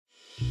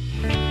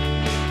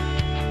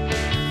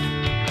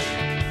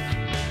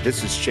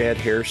This is Chad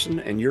Harrison,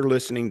 and you're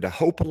listening to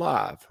Hope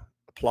Alive,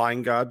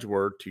 applying God's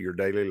Word to your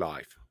daily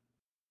life.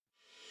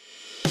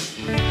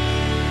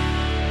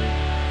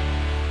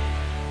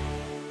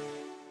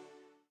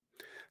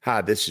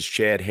 Hi, this is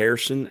Chad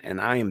Harrison, and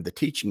I am the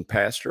teaching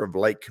pastor of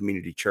Lake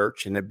Community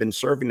Church and have been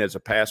serving as a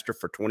pastor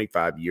for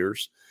 25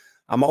 years.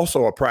 I'm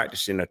also a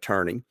practicing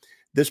attorney.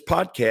 This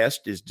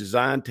podcast is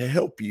designed to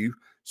help you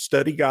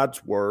study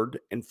God's Word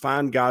and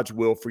find God's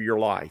will for your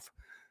life.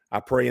 I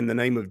pray in the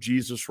name of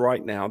Jesus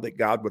right now that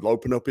God would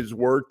open up His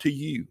Word to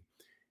you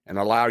and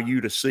allow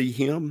you to see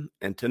Him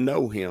and to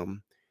know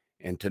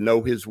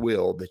His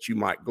will, that you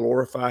might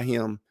glorify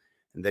Him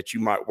and that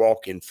you might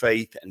walk in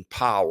faith and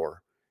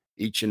power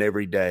each and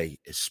every day,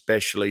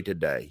 especially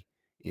today,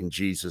 in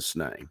Jesus'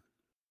 name.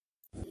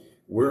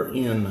 We're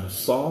in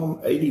Psalm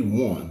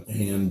 81,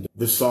 and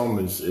this psalm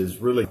is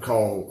really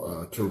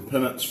called to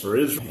repentance for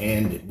Israel,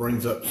 and it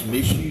brings up some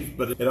issues,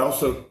 but it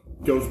also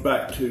goes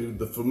back to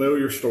the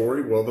familiar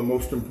story, well, the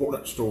most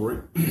important story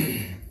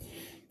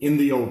in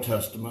the Old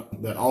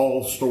Testament that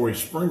all stories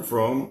spring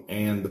from,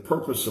 and the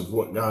purpose of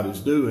what God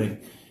is doing,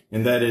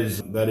 and that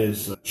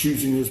is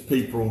choosing His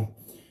people,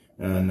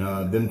 and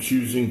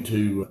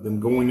them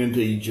going into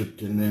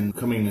Egypt, and then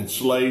coming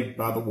enslaved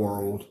by the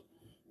world,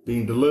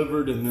 being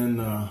delivered, and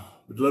then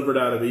delivered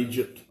out of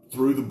Egypt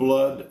through the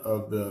blood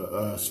of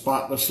the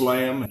spotless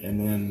lamb, and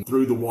then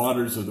through the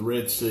waters of the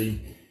Red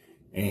Sea,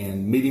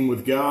 and meeting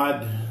with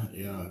God,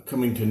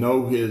 coming to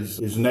know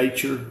His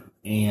nature,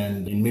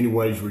 and in many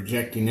ways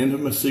rejecting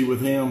intimacy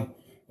with Him,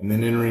 and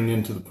then entering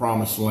into the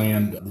promised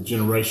land, the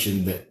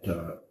generation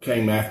that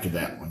came after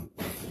that one.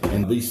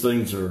 And these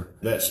things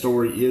that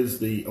story is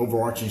the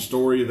overarching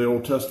story of the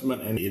Old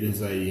Testament, and it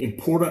is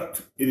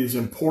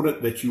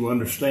important that you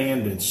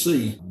understand and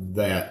see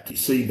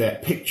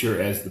that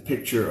picture as the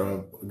picture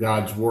of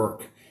God's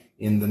work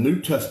in the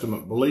New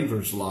Testament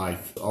believer's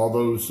life. All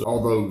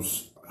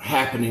those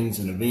happenings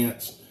and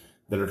events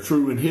that are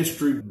true in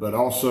history, but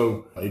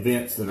also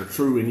events that are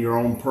true in your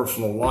own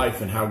personal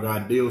life, and how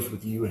God deals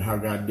with you and how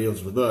God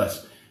deals with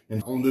us.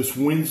 And on this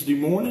Wednesday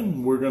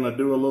morning, we're going to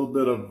do a little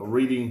bit of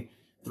reading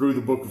through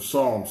the book of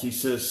Psalms. He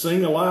says,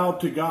 "Sing aloud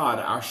to God,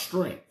 our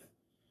strength.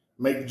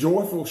 Make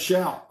joyful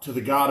shout to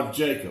the God of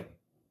Jacob."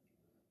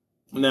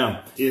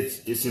 Now,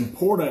 it's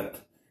important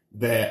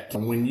that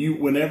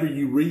whenever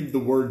you read the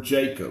word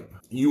Jacob,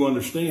 you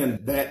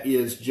understand that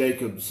is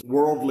Jacob's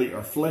worldly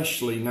or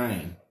fleshly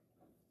name.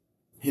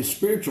 His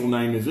spiritual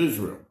name is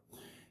Israel.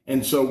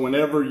 And so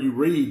whenever you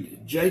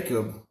read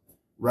Jacob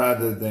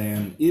rather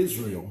than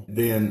Israel,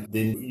 then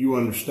you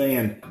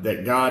understand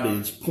that God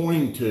is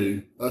pointing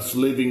to us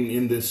living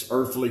in this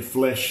earthly,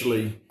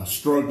 fleshly,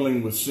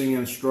 struggling with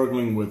sin,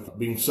 struggling with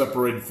being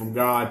separated from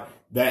God,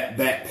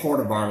 that part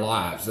of our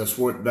lives. That's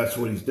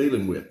what He's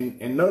dealing with.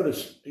 And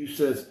notice He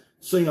says,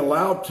 "Sing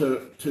aloud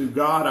to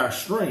God our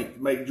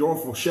strength, make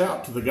joyful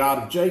shout to the God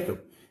of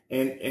Jacob."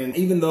 And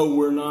even though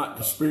we're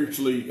not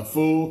spiritually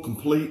full,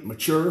 complete,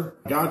 mature,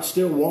 God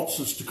still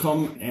wants us to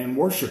come and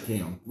worship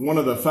Him. One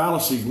of the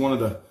fallacies, one of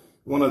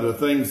the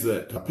things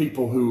that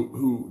people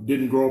who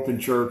didn't grow up in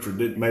church, or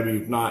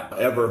maybe not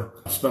ever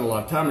spent a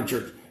lot of time in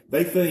church,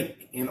 they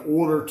think in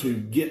order to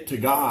get to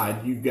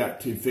God, you've got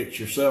to fix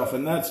yourself.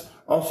 And that's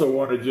also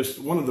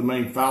one of the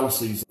main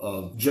fallacies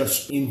of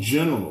just in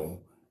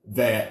general,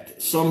 that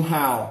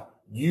somehow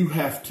you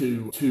have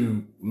to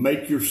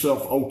make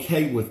yourself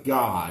okay with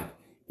God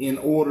in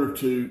order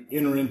to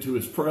enter into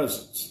His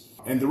presence.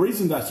 And the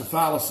reason that's a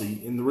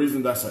fallacy, and the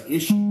reason that's an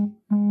issue,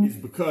 is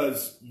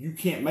because you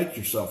can't make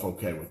yourself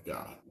okay with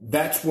God.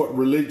 That's what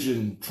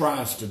religion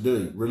tries to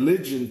do.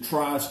 Religion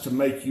tries to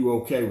make you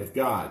okay with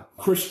God.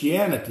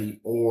 Christianity,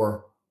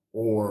 or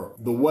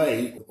the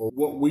way, or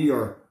what we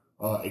are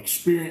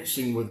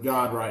experiencing with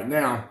God right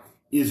now,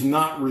 is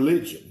not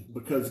religion,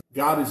 because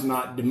God is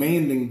not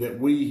demanding that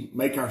we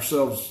make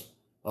ourselves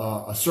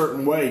a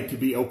certain way to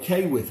be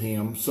okay with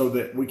Him so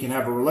that we can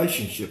have a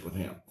relationship with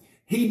Him.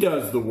 He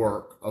does the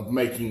work of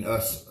making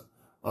us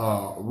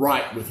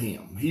right with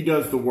Him. He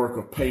does the work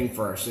of paying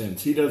for our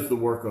sins. He does the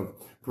work of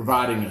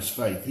providing us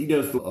faith. He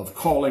does of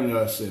calling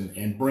us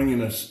and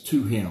bringing us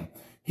to Him.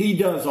 He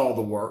does all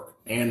the work,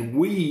 and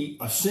we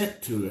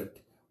assent to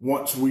it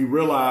once we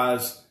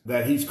realize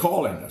that He's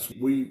calling us.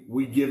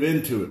 We give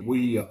into it.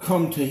 We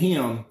come to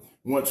Him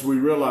once we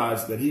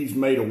realize that He's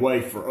made a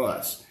way for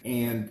us.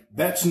 And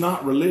that's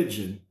not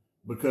religion,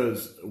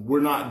 because we're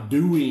not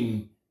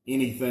doing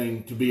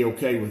anything to be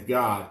okay with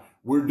God.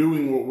 We're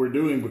doing what we're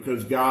doing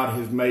because God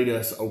has made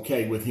us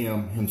okay with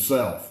Him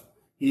Himself.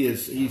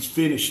 He's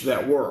finished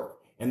that work.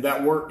 And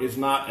that work is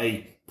not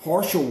a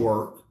partial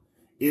work.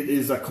 It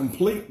is a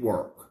complete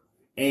work.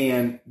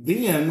 And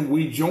then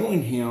we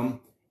join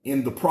Him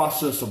in the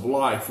process of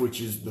life,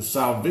 which is the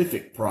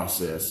salvific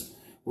process,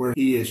 where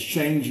He is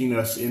changing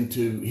us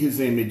into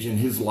His image and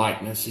His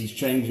likeness. He's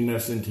changing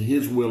us into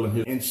His will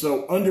and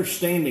so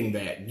understanding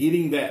that,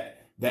 getting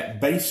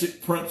that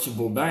basic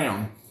principle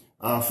down,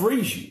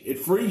 frees you. It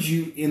frees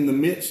you in the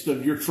midst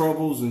of your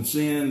troubles and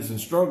sins and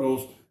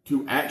struggles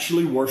to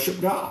actually worship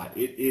God.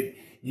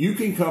 You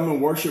can come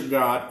and worship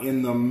God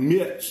in the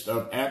midst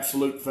of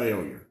absolute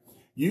failure.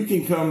 You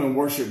can come and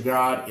worship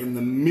God in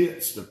the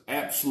midst of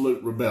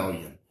absolute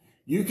rebellion.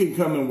 You can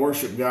come and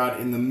worship God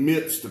in the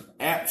midst of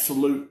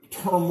absolute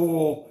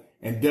turmoil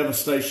and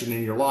devastation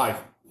in your life.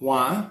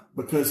 Why?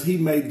 Because he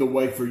made the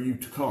way for you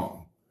to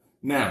come.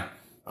 Now,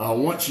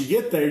 once you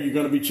get there, you're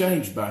going to be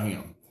changed by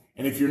him.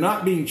 And if you're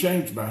not being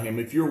changed by him,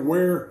 if you're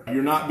aware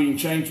you're not being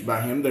changed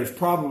by him, there's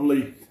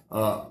probably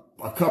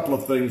a couple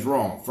of things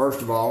wrong.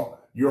 First of all,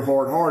 you're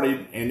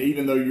hard-hearted, and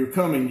even though you're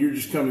coming, you're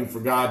just coming for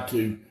God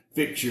to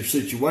fix your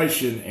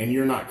situation, and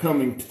you're not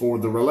coming for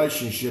the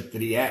relationship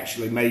that he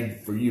actually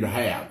made for you to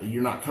have.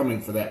 You're not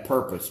coming for that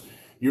purpose.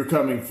 You're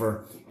coming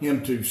for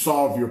him to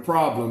solve your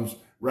problems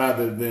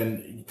rather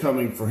than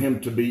coming for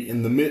him to be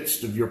in the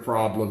midst of your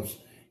problems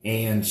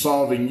and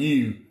solving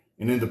you,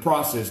 and in the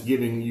process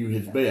giving you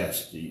his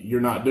best.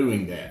 You're not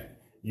doing that.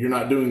 You're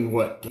not doing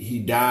what he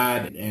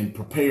died and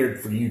prepared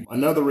for you.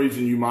 Another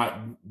reason you might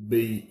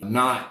be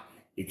not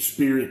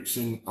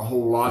experiencing a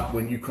whole lot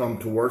when you come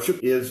to worship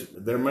is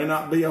there may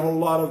not be a whole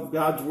lot of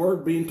God's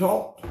word being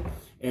taught.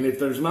 And if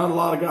there's not a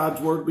lot of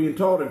God's word being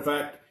taught, in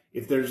fact,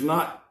 if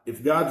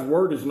God's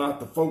word is not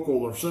the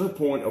focal or center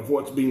point of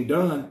what's being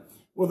done,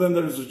 well, then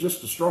there's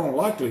just a strong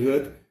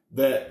likelihood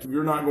that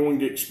you're not going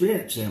to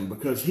experience him,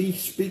 because he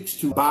speaks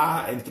to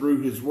by and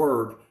through his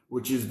word,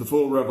 which is the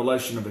full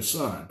revelation of his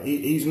son.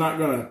 He's not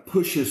going to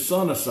push his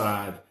son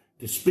aside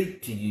to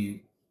speak to you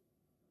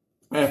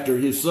after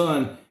his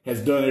son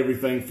has done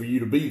everything for you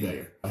to be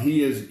there.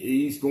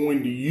 He's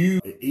going to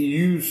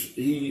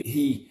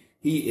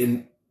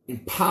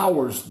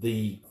empowers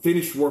the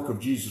finished work of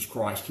Jesus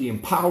Christ. He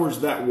empowers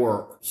that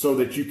work so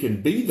that you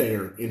can be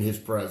there in his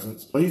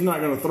presence. But he's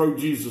not going to throw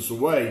Jesus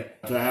away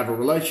to have a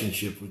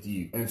relationship with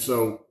you. And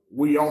so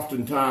we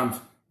oftentimes,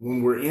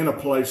 when we're in a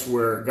place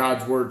where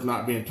God's word's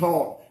not being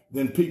taught,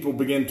 then people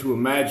begin to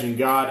imagine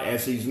God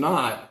as he's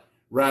not,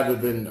 rather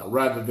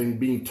than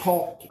being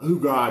taught who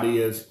God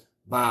is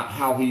by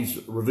how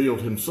he's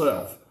revealed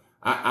himself.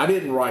 I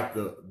didn't write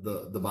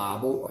the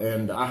Bible,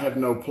 and I have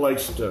no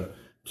place to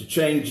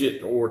change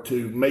it or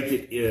to make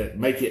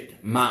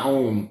it my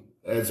own,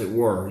 as it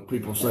were.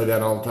 People say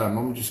that all the time.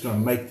 I'm just going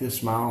to make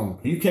this my own.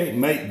 You can't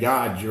make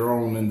God your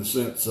own in the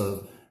sense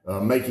of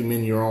make him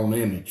in your own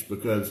image,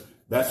 because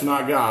that's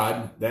not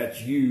God.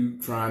 That's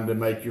you trying to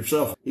make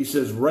yourself. He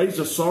says, raise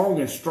a song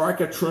and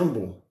strike a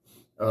timbrel.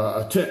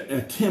 A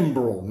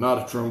timbrel,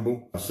 not a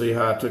tremble. See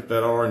how I took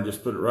that R and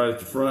just put it right at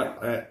the front.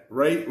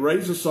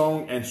 Raise a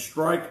song and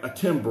strike a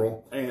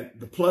timbrel, and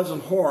the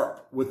pleasant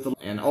harp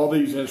and all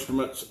these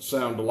instruments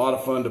sound a lot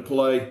of fun to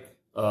play.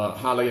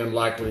 Highly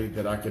unlikely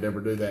that I could ever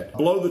do that.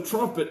 Blow the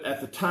trumpet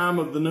at the time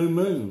of the new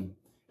moon,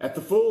 at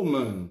the full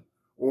moon,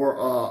 or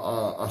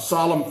a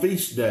solemn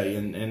feast day.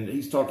 And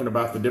he's talking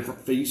about the different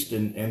feasts,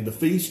 and the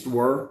feasts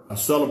were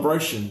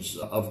celebrations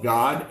of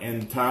God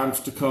and times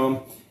to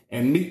come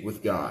and meet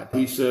with God.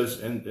 He says,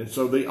 and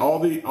so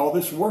all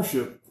this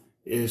worship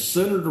is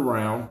centered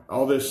around,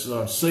 all this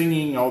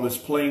singing, all this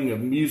playing of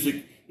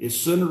music is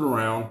centered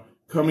around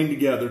coming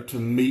together to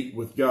meet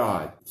with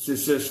God. It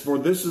says, for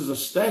this is a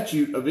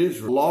statute of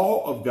Israel,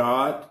 law of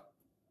God,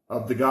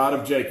 of the God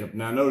of Jacob.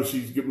 Now notice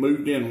he's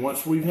moved in.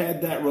 Once we've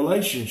had that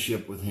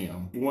relationship with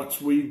him,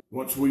 once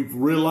we've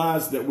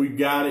realized that we've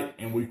got it,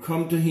 and we've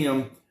come to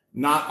him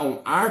not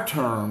on our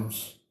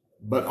terms,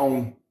 but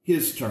on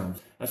his terms.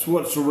 That's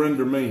what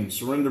surrender means.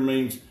 Surrender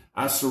means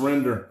I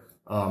surrender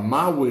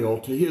my will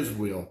to his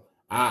will.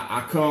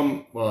 I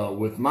come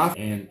with my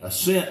and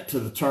assent to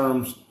the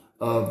terms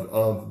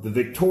of the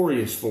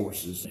victorious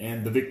forces,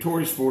 and the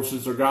victorious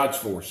forces are God's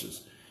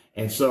forces.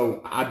 And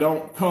so I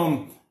don't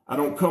come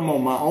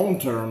on my own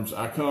terms.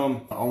 I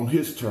come on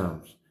his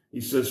terms.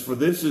 He says, for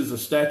this is a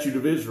statute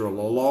of Israel,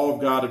 a law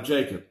of God of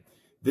Jacob.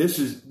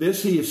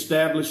 This he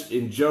established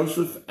in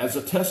Joseph as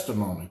a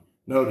testimony.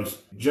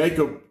 Notice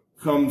Jacob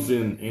comes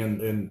in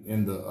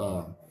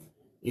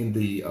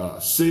the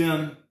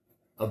sin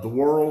of the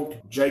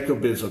world.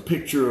 Jacob is a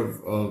picture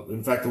of,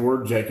 in fact, the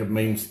word Jacob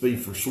means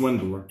thief or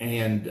swindler.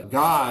 And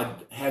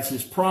God has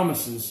his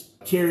promises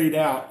carried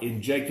out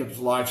in Jacob's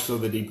life so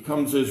that he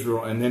becomes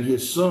Israel. And then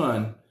his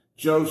son,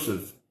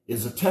 Joseph,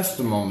 is a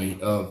testimony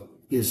of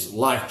his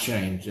life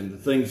change and the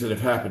things that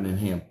have happened in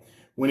him.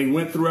 When he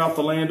went throughout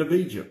the land of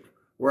Egypt,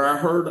 where I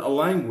heard a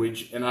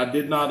language and I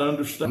did not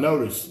understand.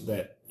 Notice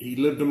that he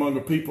lived among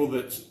a people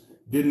that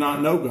did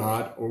not know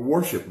God or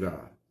worship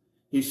God.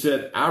 He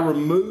said, I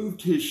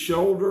removed his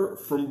shoulder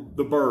from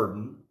the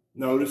burden.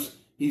 Notice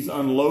he's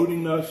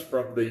unloading us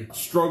from the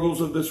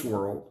struggles of this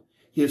world.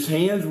 His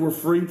hands were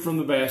freed from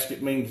the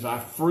basket, means I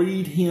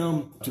freed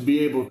him to be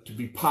able to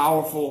be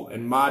powerful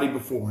and mighty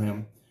before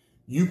him.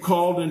 You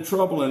called in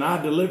trouble and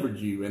I delivered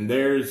you. And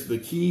there's the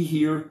key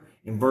here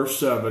in verse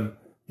 7.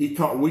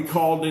 We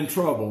called in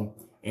trouble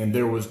and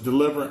there was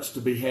deliverance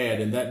to be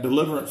had. And that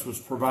deliverance was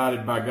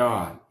provided by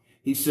God.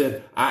 He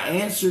said, I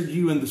answered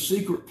you in the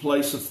secret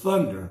place of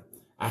thunder.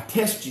 I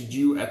tested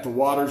you at the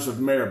waters of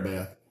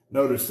Meribah.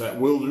 Notice that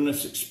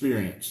wilderness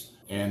experience.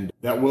 And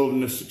that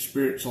wilderness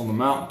experience on the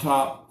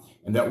mountaintop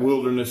and that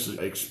wilderness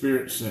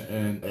experience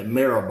at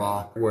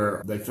Meribah,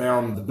 where they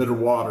found the bitter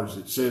waters,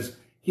 it says,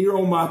 "Hear,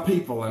 O my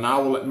people, and I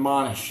will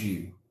admonish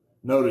you."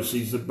 Notice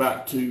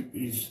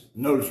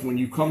notice when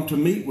you come to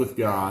meet with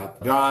God,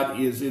 God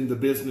is in the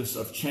business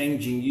of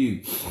changing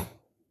you.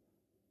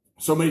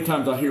 So many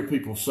times I hear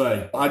people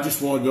say, "I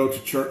just want to go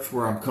to church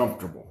where I'm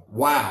comfortable."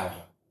 Wow.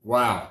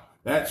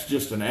 That's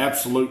just an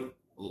absolute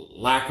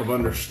lack of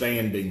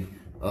understanding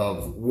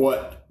of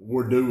what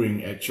we're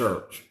doing at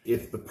church.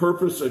 If the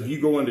purpose of you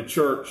going to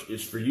church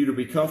is for you to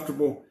be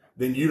comfortable,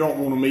 then you don't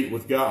want to meet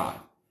with God,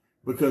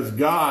 because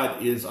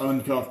God is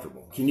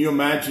uncomfortable. Can you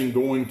imagine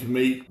going to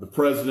meet the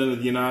President of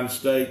the United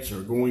States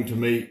or going to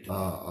meet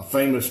a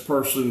famous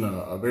person,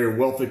 a very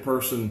wealthy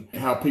person,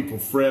 how people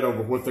fret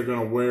over what they're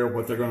going to wear,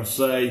 what they're going to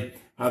say,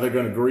 how they're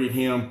going to greet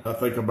him? I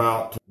think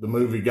about the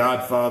movie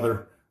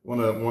Godfather, one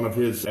of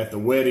his, at the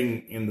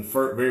wedding in the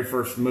very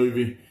first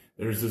movie,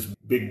 there's this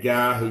big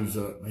guy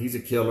he's a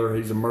killer,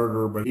 he's a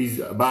murderer, but he's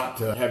about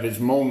to have his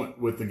moment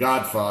with the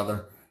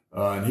Godfather.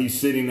 And he's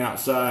sitting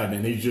outside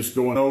and he's just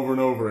going over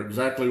and over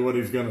exactly what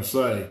he's going to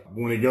say.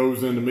 When he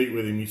goes in to meet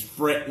with him, he's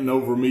fretting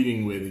over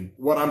meeting with him.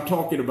 What I'm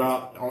talking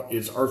about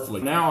is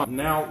earthly. Now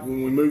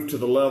when we move to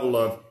the level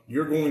of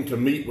you're going to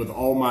meet with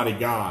Almighty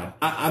God,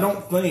 I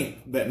don't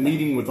think that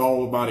meeting with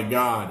Almighty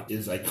God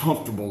is a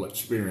comfortable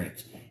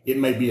experience. It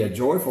may be a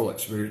joyful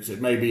experience.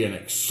 It may be an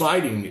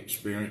exciting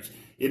experience.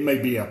 It may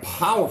be a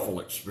powerful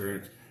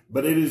experience.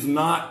 But it is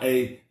not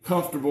a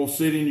comfortable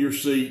sit in your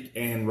seat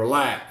and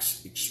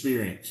relax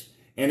experience.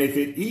 And if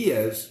it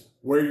is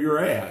where you're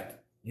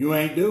at, you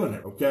ain't doing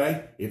it,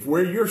 okay? If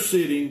where you're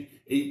sitting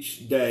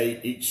each day,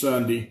 each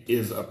Sunday,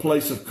 is a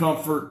place of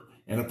comfort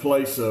and a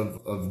place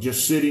of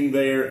just sitting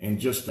there and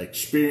just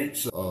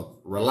experience of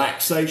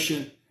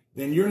relaxation,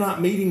 then you're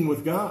not meeting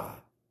with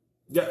God.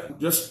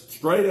 Just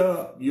straight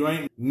up, you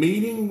ain't.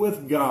 Meeting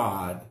with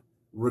God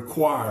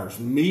requires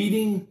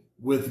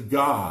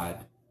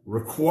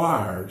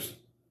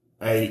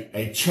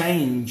a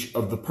change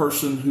of the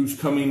person who's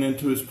coming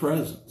into his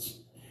presence.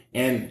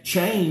 And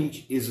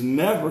change is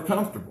never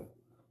comfortable.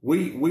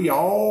 We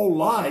all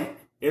like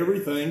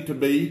everything to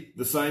be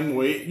the same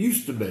way it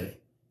used to be,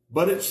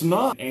 but it's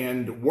not.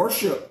 And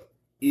worship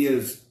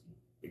is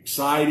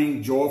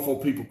exciting, joyful.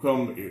 People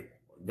come.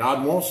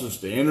 God wants us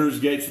to enter his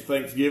gates with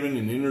thanksgiving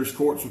and enter his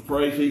courts with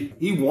praise.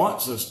 He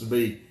wants us to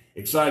be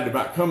excited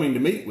about coming to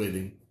meet with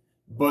him,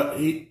 but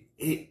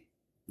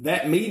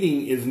that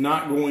meeting is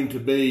not going to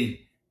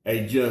be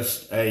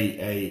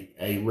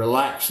a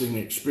relaxing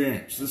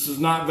experience. This is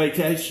not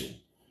vacation.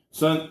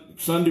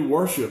 Sunday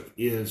worship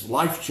is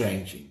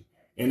life-changing,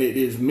 and it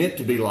is meant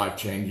to be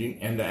life-changing,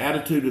 and the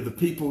attitude of the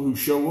people who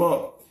show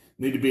up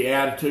need to be an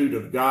attitude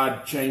of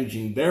God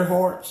changing their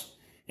hearts,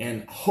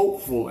 and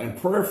hopeful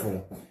and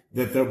prayerful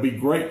that there'll be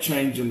great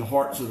change in the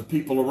hearts of the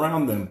people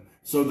around them,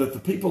 so that the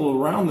people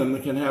around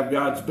them can have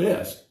God's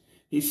best.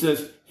 He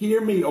says,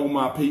 "Hear me, O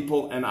my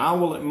people, and I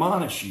will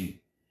admonish you."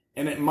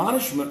 And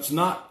admonishment's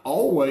not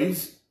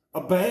always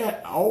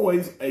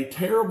a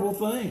terrible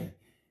thing.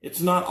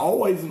 It's not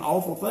always an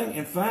awful thing.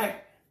 In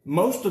fact,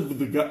 most of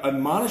the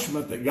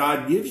admonishment that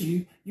God gives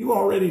you, you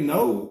already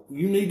know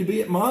you need to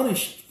be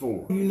admonished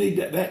for. You need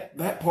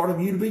that part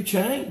of you to be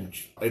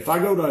changed. If I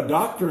go to a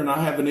doctor and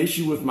I have an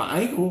issue with my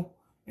ankle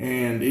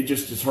and it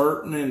just is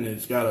hurting and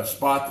it's got a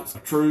spot that's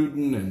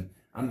protruding and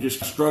I'm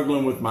just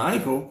struggling with my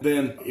ankle,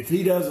 then if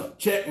he doesn't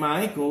check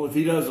my ankle, if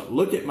he doesn't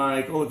look at my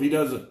ankle, if he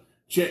doesn't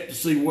check to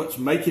see what's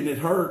making it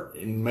hurt,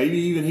 and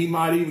maybe he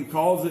might even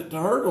cause it to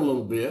hurt a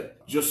little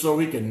bit just so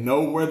he can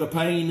know where the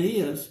pain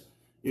is.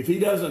 If he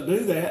doesn't do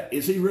that,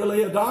 is he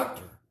really a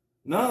doctor?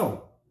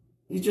 No.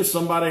 He's just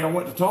somebody I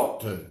went to talk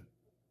to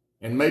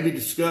and maybe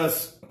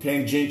discuss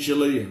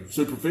tangentially or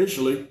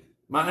superficially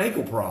my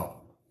ankle problem.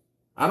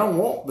 I don't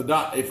want the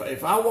doctor.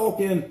 If I walk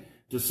in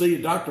to see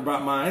a doctor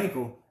about my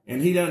ankle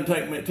and he doesn't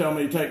tell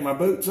me to take my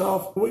boots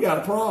off, we got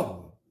a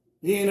problem.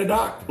 He ain't a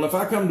doctor. Well, if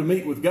I come to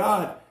meet with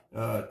God,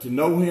 to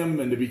know him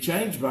and to be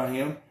changed by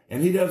him,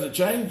 and he doesn't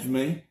change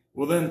me,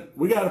 well, then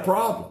we got a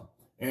problem.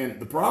 And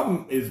the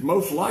problem is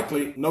most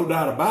likely, no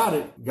doubt about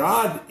it,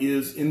 God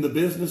is in the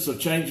business of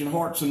changing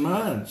hearts and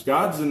minds.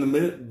 God's in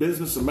the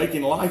business of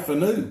making life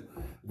anew.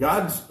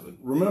 God's,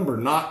 remember,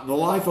 not the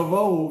life of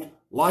old,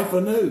 life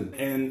anew.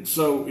 And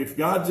so if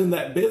God's in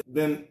that business,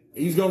 then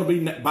he's going to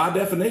be, by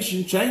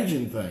definition,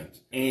 changing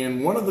things.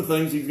 And one of the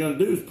things he's going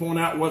to do is point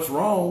out what's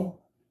wrong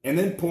and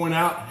then point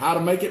out how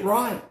to make it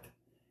right.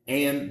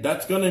 And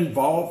that's going to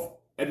involve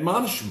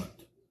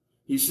admonishment.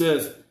 He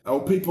says, "O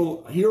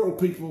people, hear, O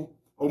people,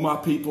 O my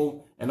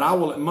people, and I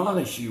will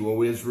admonish you,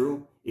 O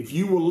Israel, if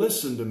you will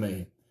listen to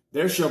me.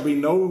 There shall be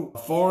no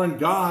foreign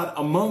god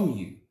among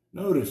you."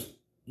 Notice,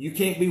 you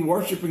can't be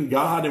worshiping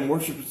God and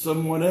worshiping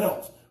someone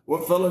else.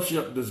 What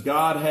fellowship does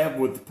God have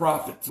with the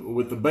prophets,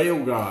 with the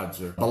Baal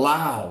gods or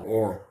Belial?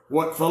 Or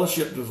what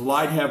fellowship does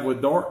light have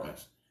with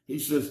darkness? He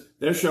says,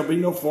 "There shall be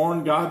no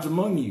foreign gods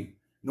among you,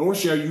 nor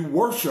shall you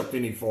worship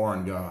any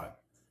foreign god."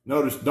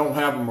 Notice, don't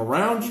have them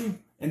around you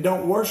and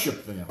don't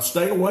worship them.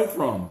 Stay away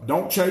from them.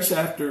 Don't chase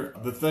after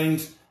the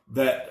things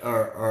that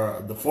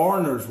are the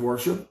foreigners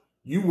worship.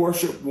 You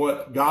worship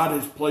what God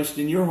has placed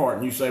in your heart.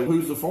 And you say,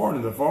 who's the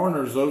foreigner? The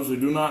foreigner is those who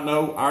do not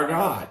know our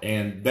God.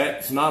 And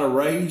that's not a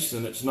race,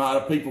 and it's not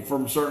a people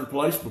from a certain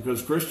place,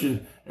 because there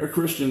are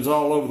Christians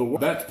all over the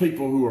world. That's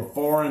people who are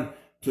foreign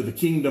to the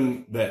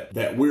kingdom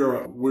that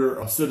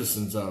we're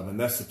citizens of, and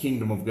that's the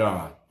kingdom of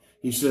God.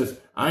 He says,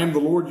 I am the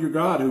Lord your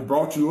God who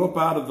brought you up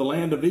out of the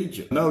land of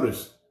Egypt.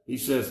 Notice, he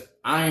says,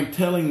 I am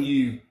telling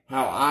you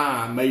how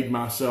I made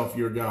myself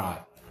your God.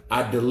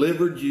 I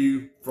delivered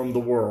you from the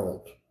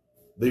world.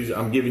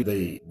 I'm giving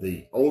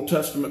the Old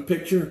Testament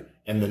picture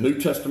and the New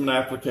Testament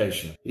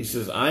application. He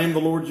says, I am the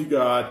Lord your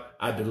God.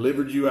 I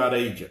delivered you out of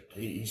Egypt.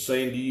 He's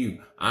saying to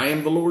you, I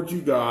am the Lord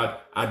your God.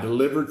 I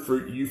delivered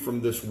you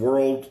from this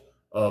world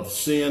of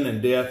sin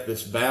and death,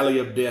 this valley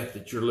of death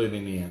that you're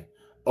living in.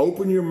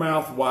 Open your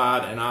mouth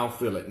wide and I'll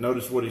fill it.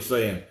 Notice what he's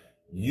saying.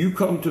 You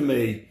come to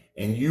me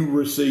and you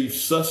receive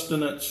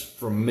sustenance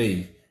from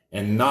me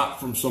and not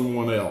from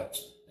someone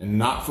else and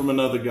not from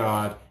another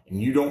God.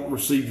 And you don't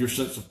receive your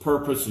sense of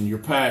purpose and your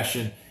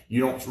passion.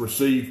 You don't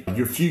receive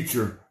your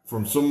future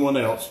from someone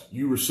else.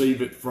 You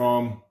receive it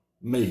from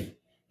me.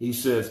 He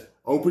says,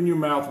 open your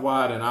mouth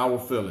wide and I will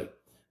fill it.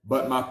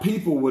 But my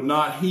people would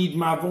not heed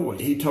my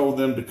voice. He told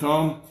them to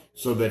come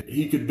so that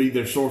he could be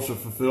their source of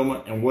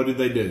fulfillment. And what did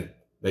they do?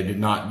 They did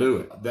not do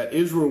it. That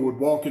Israel would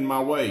walk in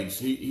my ways.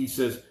 He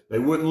says they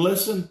wouldn't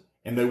listen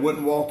and they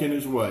wouldn't walk in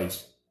his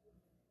ways.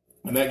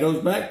 And that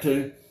goes back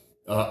to,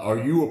 are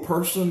you a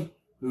person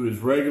who is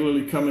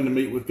regularly coming to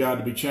meet with God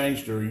to be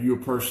changed, or are you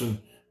a person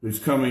who's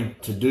coming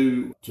to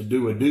do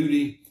a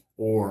duty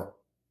or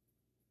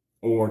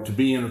to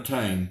be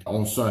entertained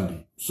on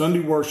Sunday?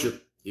 Sunday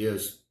worship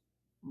is,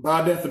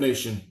 by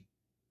definition,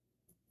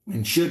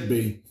 and should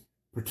be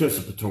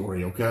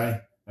participatory,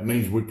 okay? That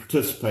means we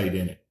participate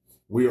in it.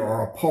 We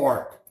are a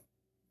part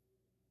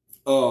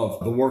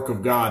of the work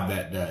of God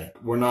that day.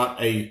 We're not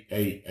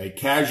a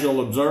casual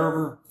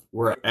observer.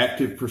 We're an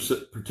active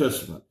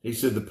participant. He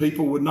said the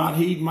people would not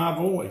heed my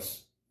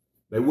voice.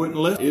 They wouldn't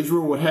listen.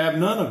 Israel would have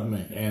none of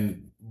me.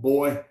 And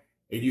boy,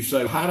 if you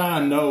say, how do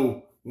I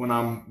know when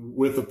I'm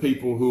with the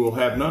people who will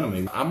have none of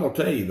me? I'm going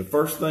to tell you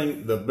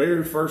the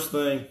very first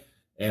thing,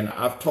 and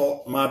I've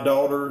taught my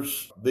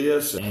daughters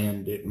this,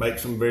 and it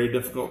makes them very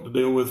difficult to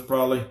deal with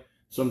probably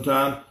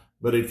sometimes.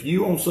 But if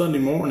you on Sunday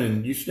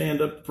morning, you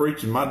stand up to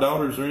preach and my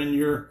daughters are in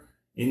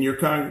your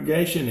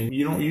congregation and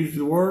you don't use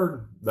the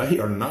word, they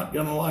are not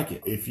going to like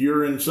it. If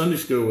you're in Sunday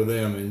school with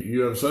them and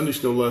you have a Sunday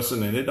school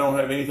lesson and it don't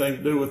have anything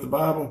to do with the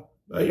Bible,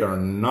 they are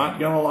not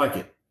going to like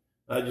it.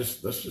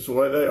 That's just the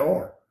way they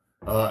are.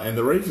 And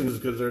the reason is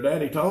because their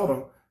daddy taught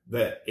them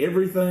that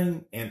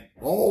everything and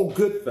all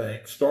good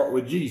things start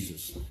with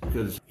Jesus,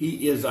 because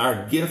he is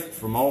our gift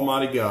from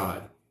Almighty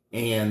God.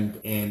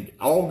 And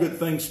all good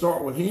things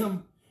start with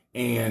him.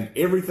 And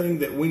everything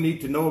that we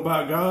need to know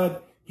about God,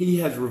 he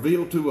has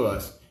revealed to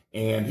us.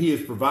 And he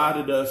has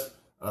provided us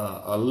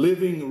a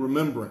living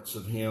remembrance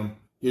of him,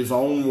 his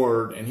own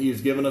word. And he has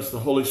given us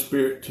the Holy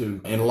Spirit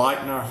to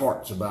enlighten our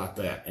hearts about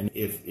that. And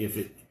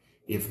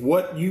if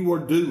what you are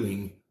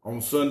doing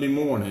on Sunday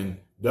morning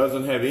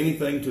doesn't have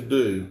anything to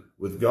do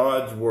with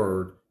God's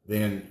word,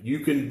 then you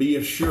can be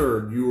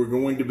assured you are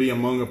going to be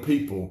among a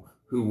people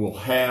who will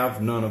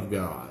have none of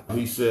God.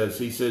 He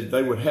said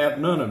they would have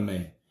none of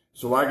me.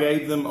 So I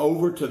gave them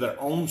over to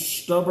their own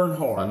stubborn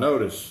heart. I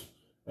notice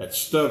that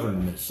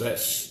stubbornness, that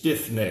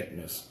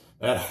stiff-neckedness,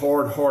 that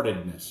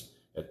hard-heartedness,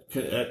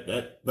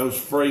 those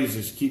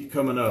phrases keep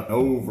coming up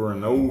over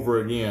and over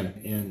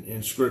again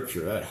in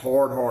Scripture. That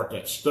hard heart,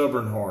 that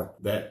stubborn heart,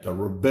 that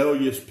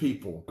rebellious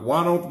people.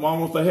 Why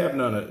won't they have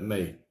none of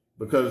me?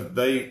 Because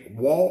they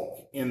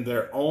walk in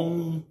their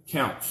own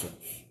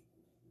counsels.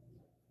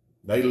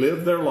 They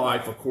live their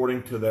life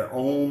according to their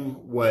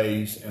own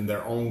ways and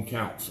their own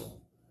counsel.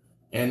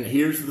 And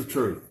here's the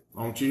truth.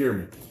 I want you to hear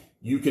me.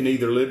 You can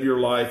either live your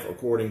life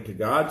according to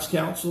God's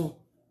counsel,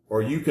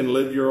 or you can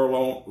live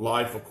your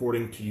life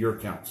according to your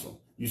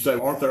counsel. You say,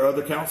 aren't there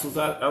other counsels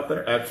out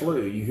there?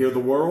 Absolutely. You hear the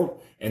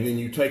world, and then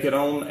you take it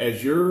on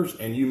as yours,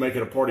 and you make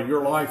it a part of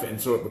your life,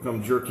 and so it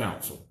becomes your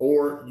counsel.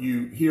 Or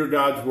you hear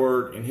God's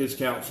word and his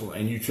counsel,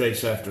 and you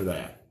chase after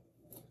that.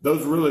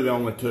 Those are really the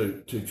only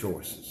two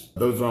choices.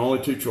 Those are the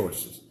only two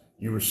choices.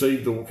 You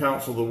receive the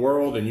counsel of the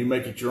world, and you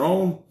make it your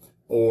own,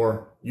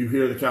 or you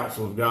hear the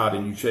counsel of God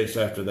and you chase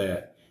after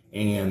that.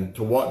 And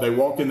they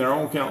walk in their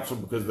own counsel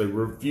because they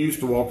refuse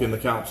to walk in the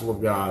counsel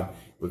of God,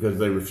 because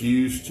they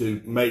refuse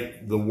to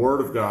make the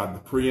word of God the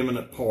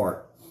preeminent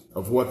part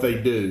of what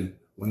they do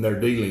when they're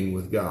dealing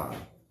with God.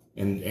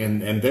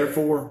 And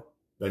therefore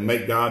they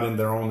make God in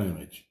their own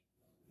image.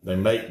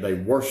 They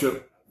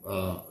worship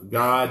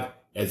God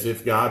as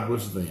if God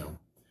was them.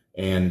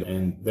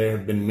 And there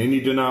have been many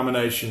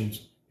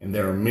denominations, and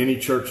there are many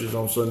churches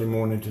on Sunday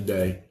morning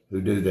today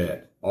who do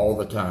that all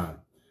the time.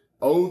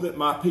 Oh, that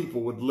my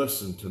people would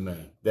listen to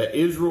me, that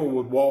Israel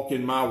would walk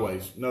in my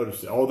ways.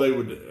 Notice, how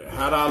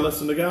do I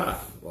listen to God?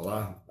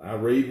 Well, I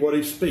read what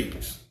he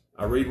speaks.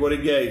 I read what he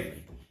gave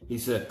me. He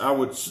said, I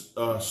would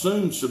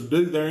soon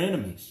subdue their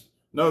enemies.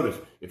 Notice,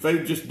 if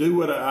they just do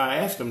what I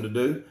asked them to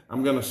do,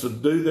 I'm going to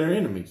subdue their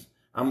enemies.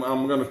 I'm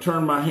going to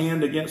turn my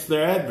hand against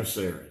their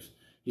adversaries.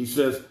 He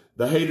says,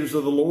 the haters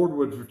of the Lord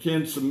would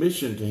pretend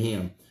submission to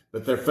him,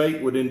 but their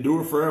fate would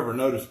endure forever.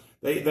 Notice,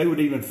 they would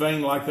even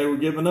feign like they were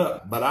giving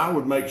up. But I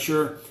would make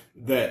sure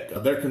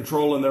that their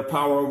control and their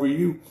power over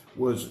you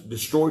was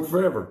destroyed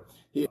forever.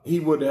 He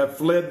would have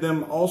fled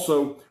them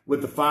also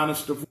with the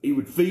finest of, he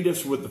would feed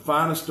us with the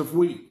finest of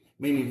wheat,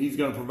 meaning he's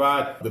going to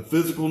provide the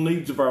physical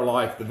needs of our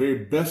life, the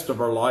very best of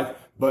our life,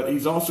 but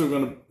he's also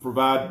going to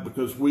provide,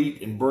 because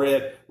wheat and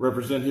bread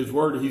represent his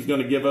word, he's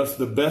going to give us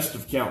the best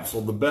of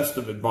counsel, the best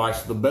of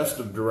advice, the best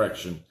of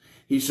direction.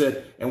 He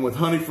said, and with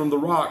honey from the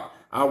rock,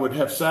 I would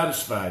have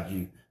satisfied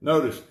you.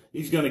 Notice,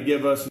 he's going to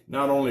give us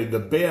not only the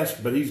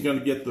best, but he's going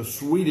to get the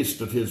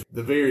sweetest of his,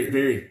 the very,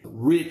 very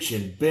rich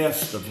and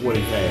best of what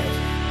he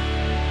has.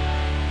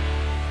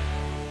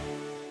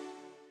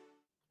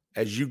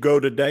 As you go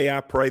today,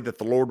 I pray that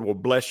the Lord will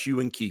bless you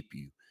and keep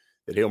you,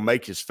 that he'll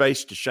make his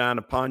face to shine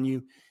upon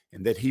you,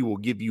 and that he will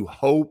give you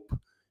hope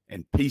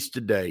and peace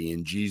today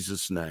in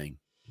Jesus' name.